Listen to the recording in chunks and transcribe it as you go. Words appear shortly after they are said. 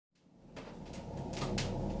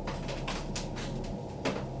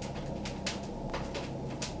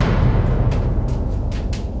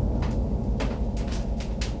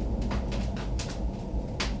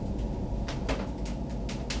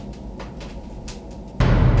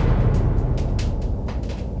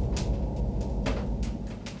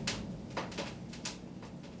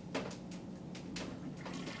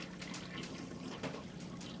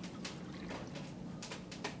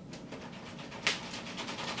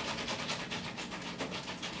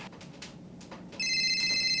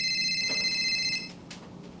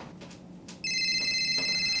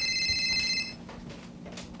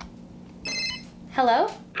Hello?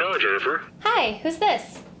 Hello, Jennifer. Hi, who's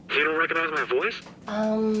this? You don't recognize my voice?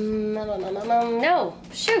 No.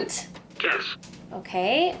 Shoot. Guess.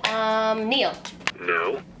 Okay, Neil.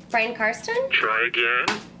 No. Brian Karsten? Try again.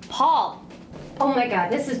 Paul. Oh my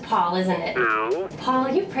god, this is Paul, isn't it? No.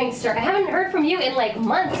 Paul, you prankster. I haven't heard from you in like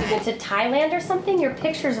months. You went to Thailand or something? Your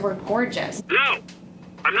pictures were gorgeous. No!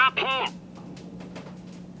 I'm not Paul!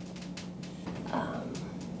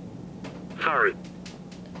 Sorry.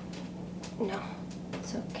 No,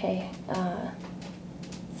 it's okay.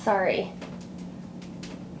 Sorry.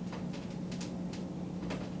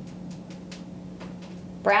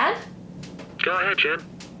 Brad? Go ahead, Jen.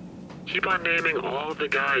 Keep on naming all the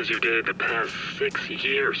guys you dated the past 6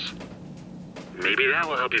 years. Maybe that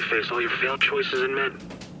will help you face all your failed choices in men.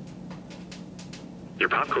 Your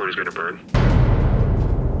popcorn is gonna burn.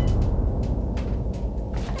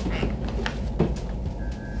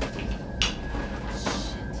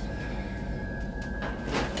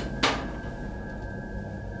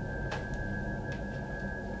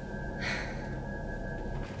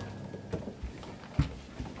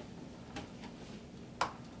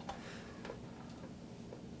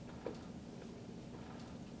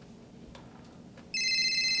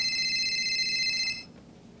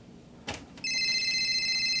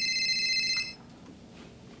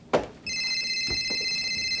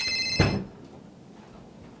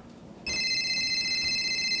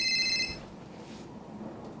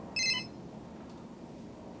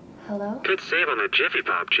 Hello? Good save on the Jiffy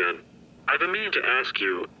Pop, Jen. I've been meaning to ask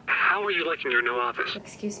you, how are you liking your new office?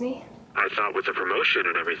 Excuse me? I thought with the promotion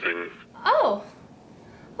and everything... Oh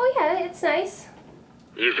yeah, it's nice.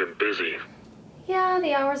 You've been busy. Yeah,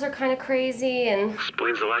 the hours are kind of crazy and...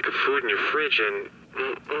 Explains the lack of food in your fridge and...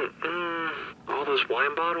 all those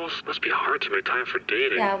wine bottles must be hard to make time for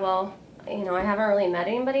dating. Yeah, well, you know, I haven't really met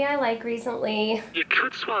anybody I like recently. You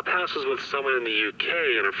could swap houses with someone in the UK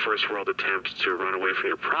in a first world attempt to run away from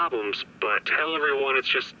your problems, but tell everyone it's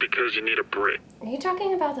just because you need a break. Are you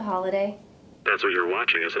talking about the holiday? That's what you're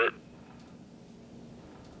watching, isn't it?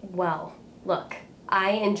 Well, look,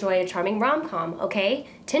 I enjoy a charming rom-com, okay?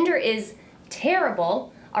 Tinder is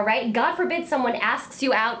terrible, all right? God forbid someone asks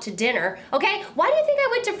you out to dinner, okay? Why do you think I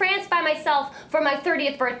went to France by myself for my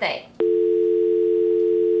 30th birthday?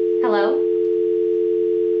 Hello?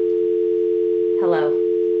 Hello?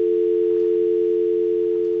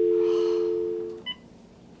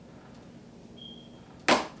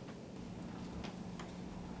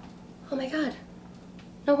 Oh my god.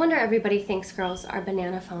 No wonder everybody thinks girls are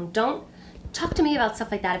banana phone. Don't talk to me about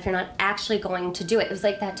stuff like that if you're not actually going to do it. It was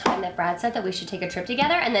like that time that Brad said that we should take a trip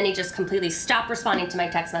together and then he just completely stopped responding to my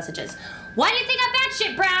text messages. Why do you think I'm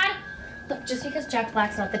batshit, Brad? Look, just because Jack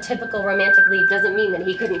Black's not the typical romantic lead doesn't mean that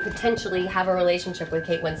he couldn't potentially have a relationship with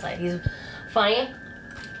Kate Winslet. He's funny,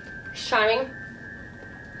 charming,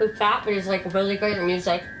 who's fat, but he's like really great at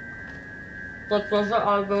music. Look, those are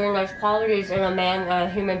all really nice qualities in a man and a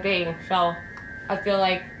human being, so I feel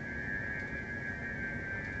like,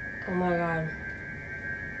 oh my god.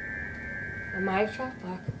 Am I Jack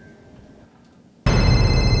Black?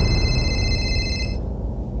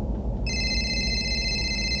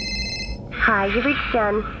 Hi, you reached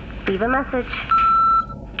Jen. Leave a message.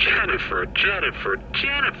 Jennifer.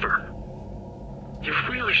 You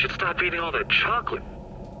really should stop eating all that chocolate.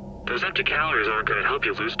 Those empty calories aren't going to help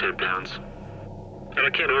you lose 10 pounds. And I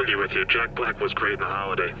can't argue with you, Jack Black was great in the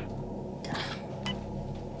holiday.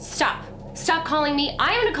 Stop. Stop calling me.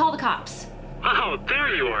 I'm going to call the cops. Oh, there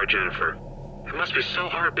you are, Jennifer. It must be so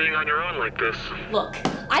hard being on your own like this. Look,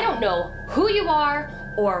 I don't know who you are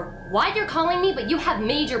or why you're calling me, but you have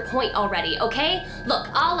made your point already, okay? Look,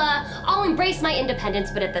 I'll embrace my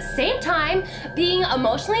independence, but at the same time, being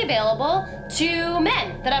emotionally available to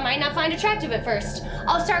men that I might not find attractive at first.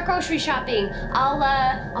 I'll start grocery shopping.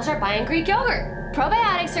 I'll start buying Greek yogurt.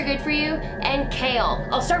 Probiotics are good for you, and kale.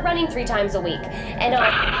 I'll start running 3 times a week, and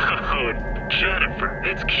Oh, Jennifer,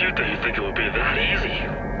 it's cute that you think it will be that easy.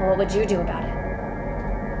 well, what would you do about it?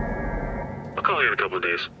 I'll call you in a couple of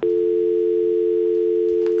days.